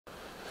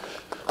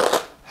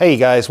Hey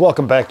guys,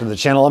 welcome back to the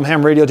channel. I'm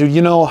Ham Radio Dude.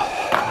 You know,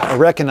 I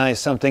recognize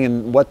something,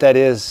 and what that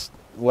is,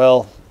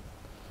 well,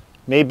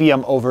 maybe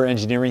I'm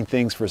over-engineering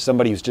things for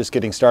somebody who's just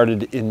getting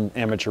started in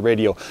amateur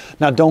radio.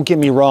 Now, don't get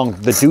me wrong,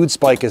 the Dude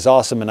spike is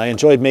awesome, and I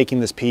enjoyed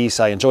making this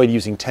piece. I enjoyed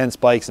using 10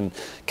 spikes and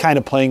kind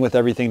of playing with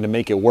everything to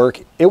make it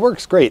work. It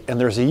works great, and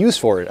there's a use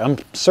for it, I'm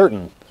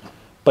certain.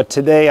 But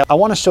today, I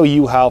want to show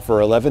you how for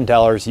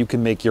 $11 you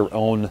can make your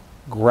own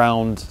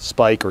ground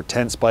spike or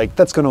tent spike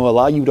that's going to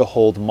allow you to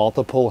hold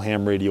multiple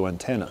ham radio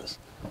antennas.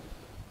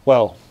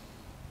 Well,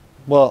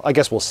 I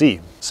guess we'll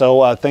see.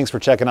 So thanks for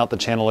checking out the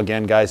channel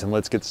again, guys, and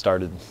let's get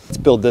started. Let's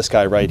build this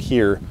guy right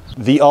here,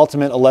 the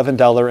ultimate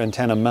 $11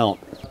 antenna mount.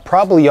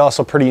 Probably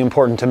also pretty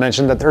important to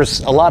mention that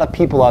there's a lot of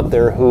people out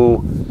there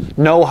who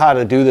know how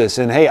to do this,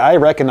 and hey, I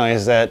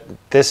recognize that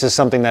this is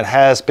something that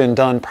has been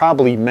done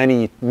probably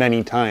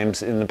many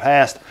times in the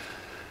past.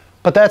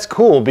 But that's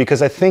cool,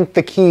 because I think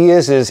the key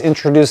is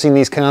introducing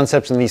these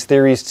concepts and these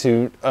theories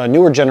to a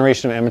newer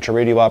generation of amateur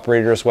radio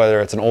operators,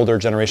 whether it's an older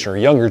generation or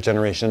a younger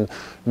generation,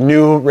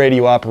 new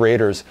radio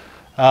operators,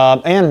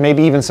 and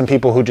maybe even some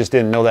people who just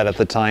didn't know that at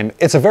the time.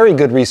 It's a very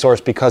good resource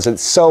because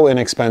it's so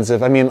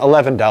inexpensive. I mean,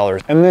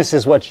 $11. And this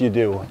is what you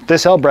do.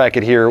 This L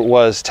bracket here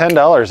was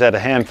 $10 at a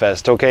Ham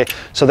Fest, okay?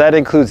 So that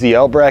includes the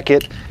L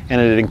bracket,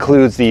 and it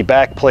includes the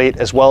back plate,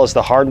 as well as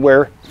the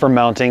hardware for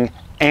mounting,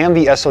 and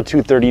the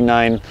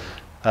SO239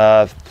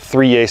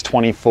 3/8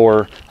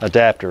 24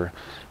 adapter.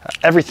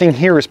 Everything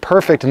here is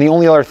perfect, and the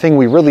only other thing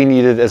we really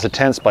needed is a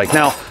 10 spike.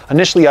 Now,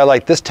 initially I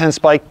like this 10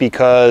 spike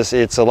because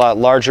it's a lot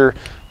larger,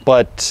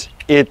 but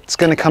it's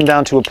going to come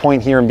down to a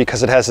point here, and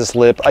because it has this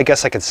lip, I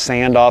guess I could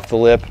sand off the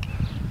lip,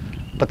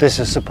 but this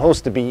is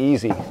supposed to be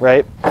easy,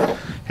 right?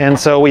 And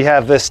so we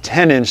have this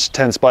 10-inch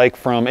 10 spike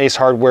from Ace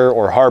Hardware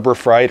or Harbor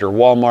Freight or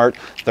Walmart.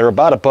 They're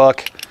about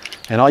 $1,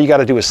 and all you got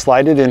to do is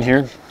slide it in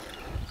here,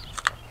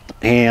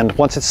 and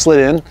once it's slid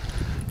in,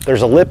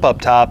 there's a lip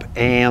up top,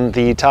 and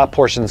the top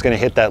portion is going to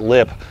hit that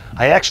lip.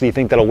 I actually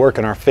think that'll work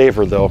in our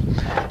favor, though.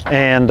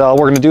 And all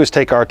we're going to do is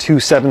take our two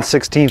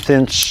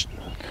 7/16"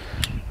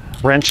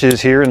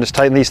 wrenches here and just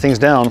tighten these things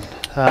down.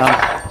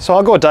 So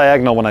I'll go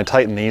diagonal when I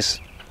tighten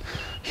these.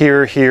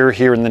 Here, here,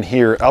 here, and then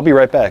here. I'll be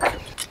right back.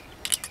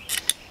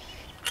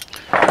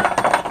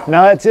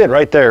 Now that's it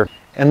right there.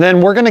 And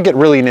then we're going to get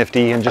really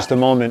nifty in just a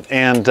moment.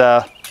 And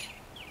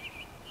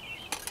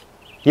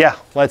yeah,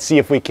 let's see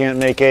if we can't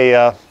make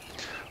a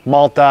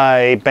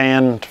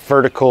multi-band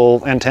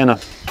vertical antenna.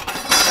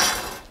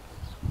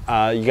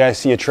 You guys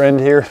see a trend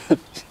here?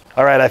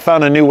 All right, I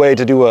found a new way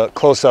to do a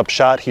close-up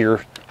shot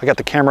here. I got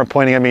the camera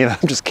pointing at me, and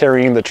I'm just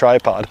carrying the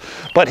tripod.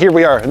 But here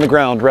we are in the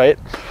ground, right?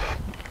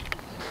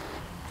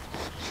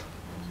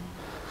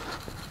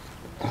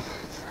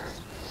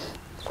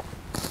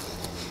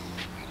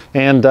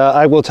 And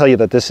I will tell you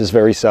that this is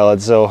very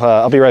solid, so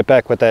I'll be right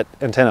back with that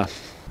antenna.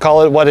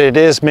 Call it what it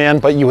is, man,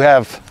 but you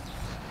have,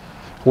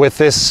 with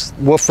this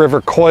Wolf River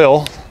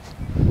coil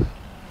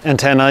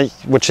antenna,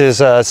 which is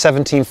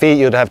 17 feet,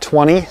 you'd have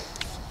 20,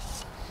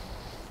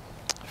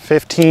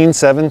 15,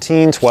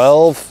 17,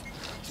 12,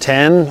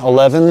 10,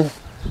 11,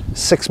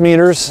 6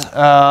 meters.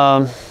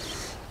 And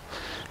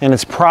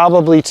it's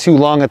probably too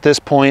long at this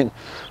point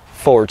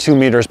for 2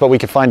 meters, but we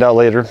can find out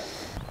later.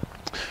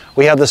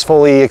 We have this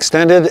fully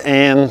extended,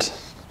 and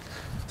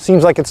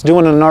seems like it's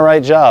doing an all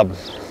right job.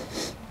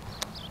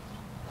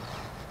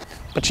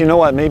 But you know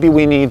what, maybe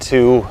we need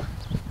to,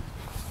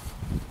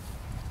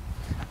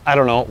 I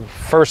don't know,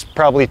 first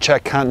probably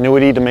check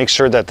continuity to make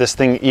sure that this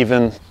thing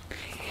even,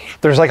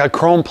 there's like a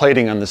chrome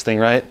plating on this thing,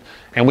 right?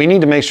 And we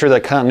need to make sure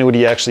that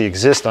continuity actually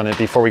exists on it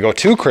before we go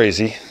too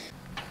crazy.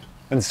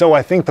 And so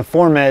I think the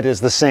format is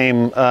the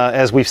same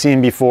as we've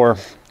seen before.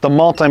 The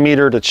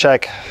multimeter to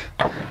check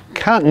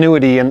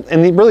continuity, and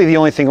really the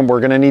only thing we're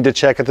gonna need to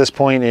check at this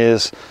point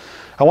is,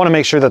 I wanna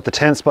make sure that the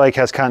 10 spike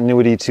has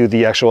continuity to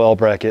the actual L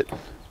bracket.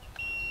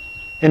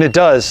 And it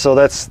does, so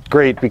that's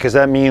great, because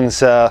that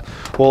means,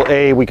 well,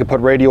 A, we could put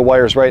radio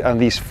wires right on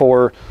these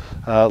 4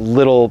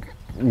 little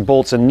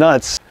bolts and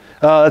nuts.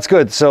 That's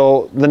good.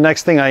 So the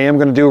next thing I am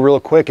going to do real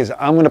quick is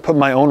I'm going to put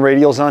my own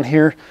radials on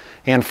here.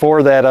 And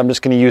for that, I'm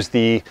just going to use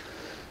the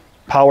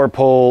power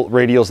pole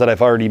radials that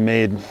I've already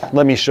made.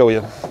 Let me show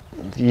you.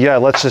 Yeah,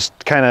 let's just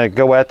kind of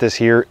go at this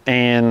here.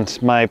 And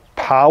my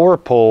power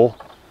pole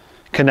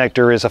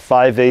connector is a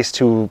 5/8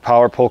 to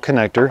power pole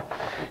connector.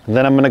 And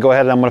then I'm going to go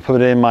ahead and I'm going to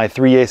put in my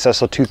 3/8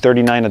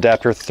 SO239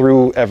 adapter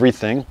through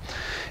everything.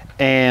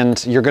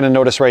 And you're going to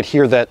notice right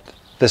here that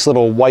this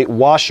little white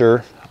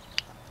washer,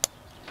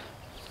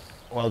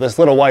 well, this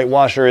little white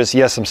washer is,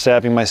 yes, I'm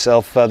stabbing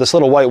myself. This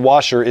little white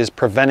washer is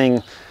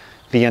preventing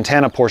the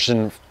antenna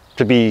portion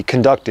to be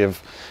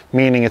conductive,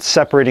 meaning it's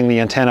separating the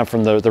antenna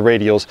from the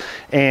radials.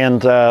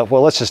 And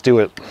well, let's just do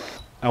it.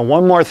 Now,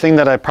 one more thing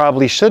that I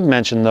probably should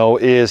mention, though,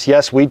 is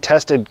yes, we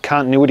tested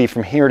continuity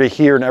from here to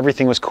here, and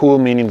everything was cool,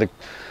 meaning the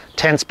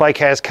 10 spike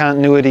has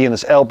continuity and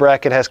this L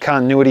bracket has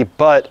continuity,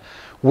 but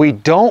we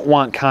don't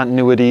want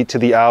continuity to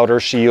the outer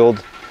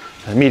shield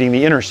meeting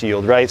the inner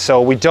shield, right?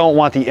 So we don't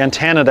want the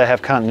antenna to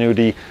have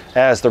continuity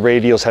as the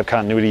radials have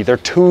continuity. They're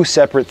two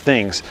separate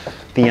things.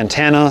 The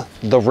antenna,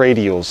 the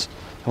radials,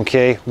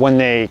 okay? When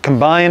they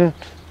combine,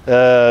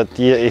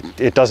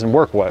 it doesn't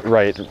work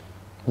right.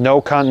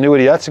 No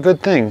continuity, that's a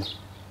good thing.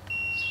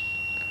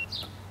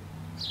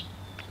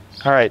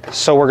 All right,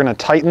 so we're gonna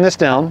tighten this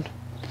down.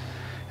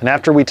 And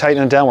after we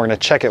tighten it down, we're gonna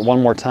check it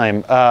one more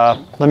time.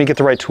 Let me get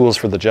the right tools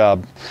for the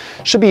job.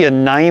 Should be a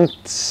 9/,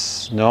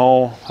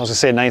 no, I was gonna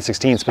say a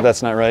 9/16, but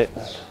that's not right.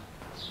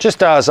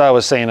 Just as I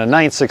was saying, a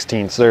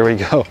 9/16, there we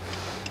go.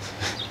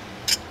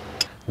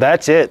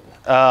 That's it.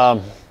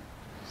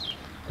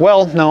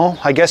 Well, no,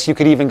 I guess you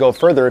could even go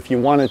further if you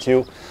wanted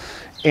to.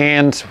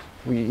 And,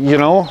 you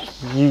know,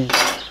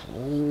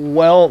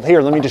 well,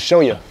 here, let me just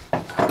show you.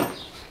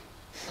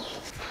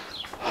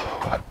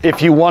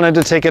 If you wanted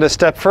to take it a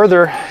step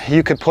further,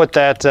 you could put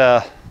that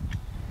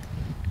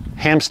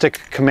hamstick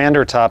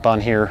commander top on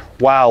here.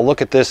 Wow,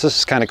 look at this. This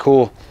is kind of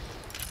cool.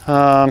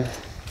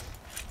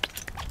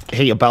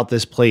 Hey, about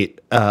this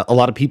plate, a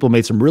lot of people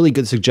made some really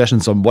good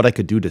suggestions on what I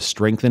could do to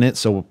strengthen it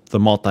so the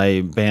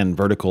multi-band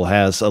vertical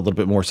has a little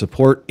bit more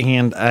support,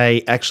 and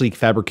I actually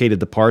fabricated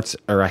the parts,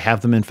 or I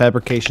have them in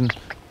fabrication.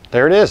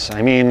 There it is.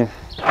 I mean,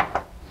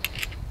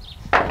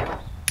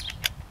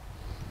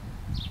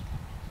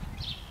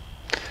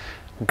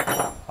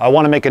 I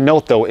want to make a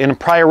note though, in a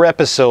prior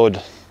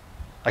episode,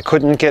 I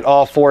couldn't get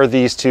all four of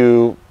these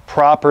to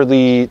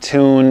properly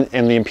tune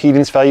and the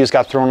impedance values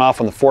got thrown off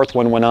when the fourth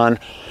one went on.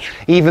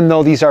 Even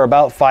though these are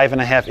about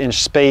 5.5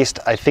 inch spaced,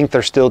 I think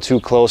they're still too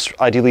close.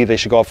 Ideally, they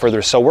should go up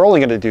further. So we're only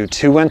going to do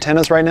 2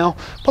 antennas right now.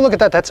 But look at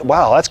that.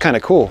 Wow, that's kind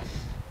of cool.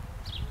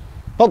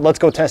 Well, let's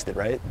go test it,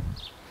 right?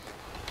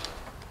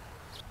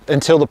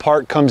 Until the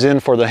part comes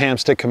in for the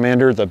hamstick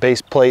commander, the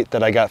base plate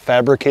that I got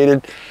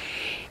fabricated,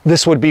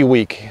 this would be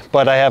weak.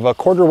 But I have a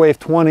quarter wave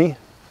 20.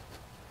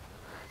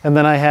 And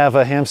then I have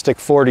a hamstick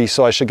 40,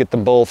 so I should get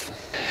them both.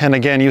 And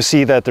again, you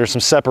see that there's some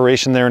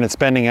separation there and it's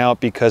bending out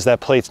because that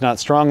plate's not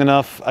strong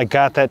enough. I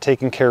got that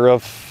taken care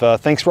of.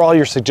 Thanks for all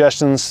your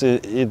suggestions.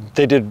 They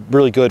did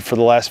really good for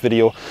the last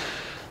video.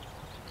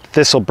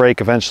 This will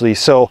break eventually.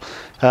 So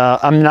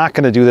I'm not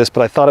gonna do this,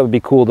 but I thought it would be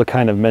cool to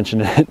kind of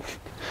mention it.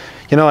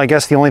 You know, I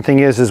guess the only thing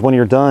is when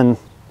you're done,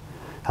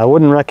 I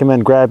wouldn't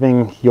recommend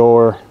grabbing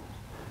your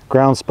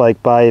ground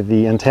spike by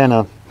the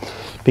antenna,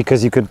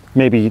 because you could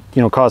maybe,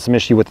 you know, cause some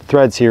issue with the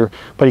threads here,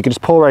 but you can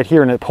just pull right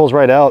here and it pulls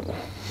right out.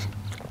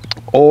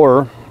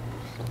 Or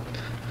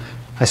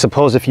I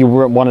suppose if you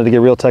wanted to get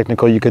real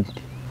technical, you could put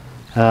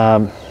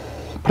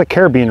a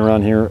carabiner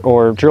on here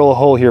or drill a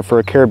hole here for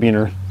a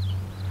carabiner.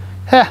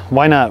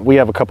 Why not? We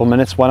have a couple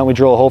minutes. Why don't we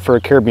drill a hole for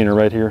a carabiner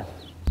right here?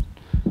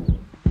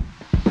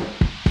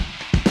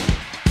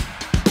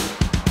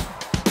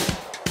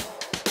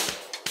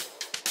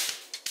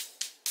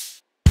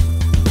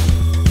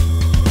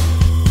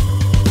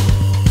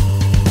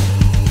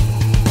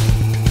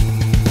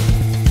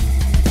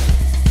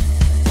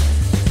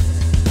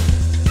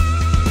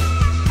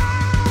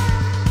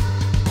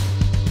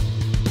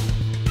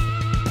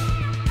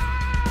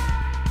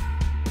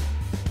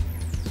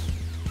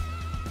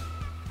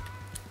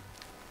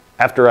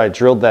 After I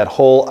drilled that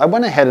hole, I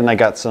went ahead and I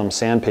got some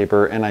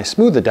sandpaper and I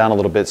smoothed it down a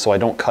little bit so I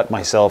don't cut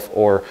myself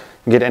or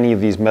get any of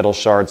these metal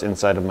shards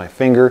inside of my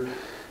finger.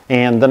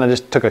 And then I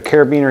just took a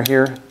carabiner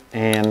here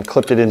and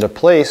clipped it into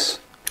place.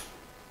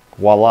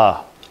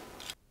 Voila.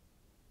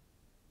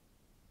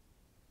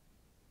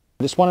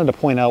 I just wanted to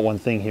point out one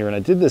thing here, and I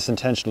did this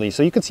intentionally.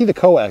 So you can see the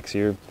coax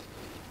here,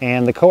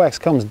 and the coax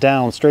comes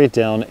down, straight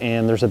down,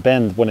 and there's a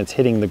bend when it's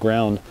hitting the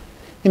ground.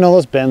 You know,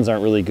 those bends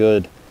aren't really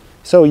good.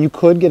 So you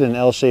could get an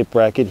L-shaped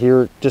bracket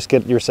here, just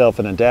get yourself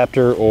an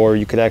adapter, or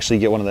you could actually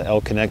get one of the L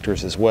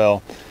connectors as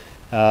well.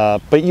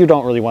 But you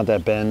don't really want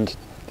that bend.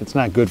 It's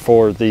not good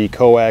for the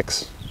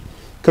coax.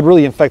 Could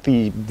really affect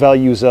the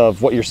values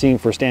of what you're seeing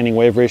for standing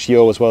wave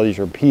ratio as well as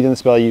your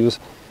impedance values.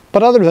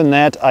 But other than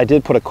that, I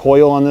did put a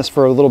coil on this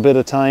for a little bit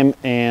of time,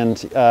 and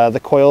the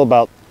coil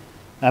about,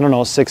 I don't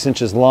know, 6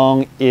 inches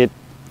long. It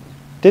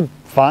did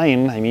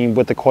fine. I mean,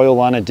 with the coil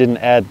on, it didn't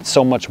add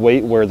so much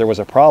weight where there was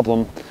a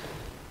problem.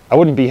 I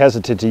wouldn't be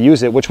hesitant to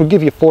use it, which would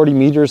give you 40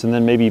 meters and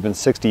then maybe even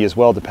 60 as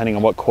well, depending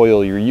on what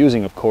coil you're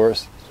using, of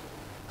course.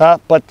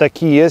 But the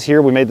key is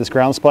here, we made this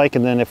ground spike,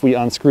 and then if we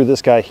unscrew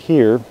this guy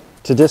here,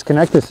 to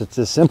disconnect this, it's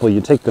as simple. You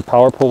take the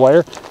power pull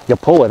wire, you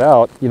pull it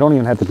out. You don't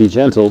even have to be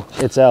gentle.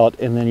 It's out,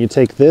 and then you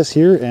take this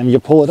here and you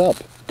pull it up.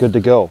 Good to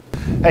go.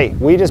 Hey,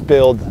 we just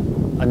built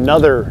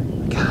another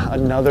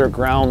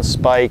ground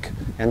spike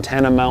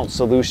antenna mount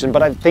solution,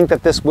 but I think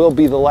that this will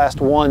be the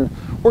last one.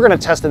 We're going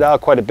to test it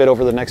out quite a bit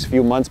over the next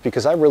few months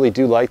because I really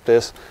do like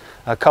this.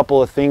 A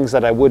couple of things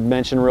that I would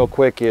mention real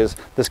quick is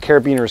this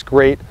carabiner is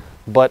great,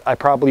 but I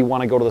probably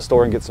want to go to the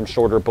store and get some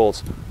shorter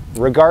bolts.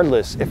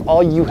 Regardless, if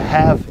all you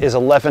have is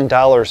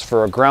 $11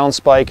 for a ground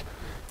spike,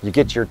 you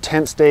get your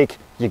tent stake,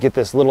 you get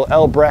this little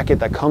L bracket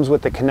that comes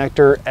with the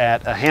connector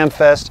at a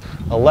Hamfest,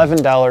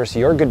 $11,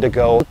 you're good to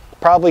go.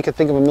 probably could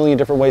think of a million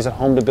different ways at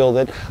home to build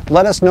it.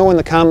 Let us know in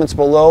the comments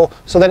below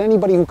so that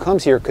anybody who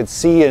comes here could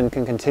see and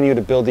can continue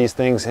to build these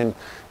things and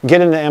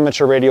get into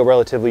amateur radio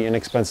relatively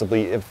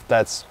inexpensively if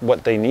that's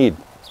what they need.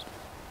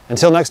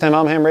 Until next time,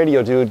 I'm Ham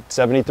Radio Dude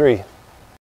 73.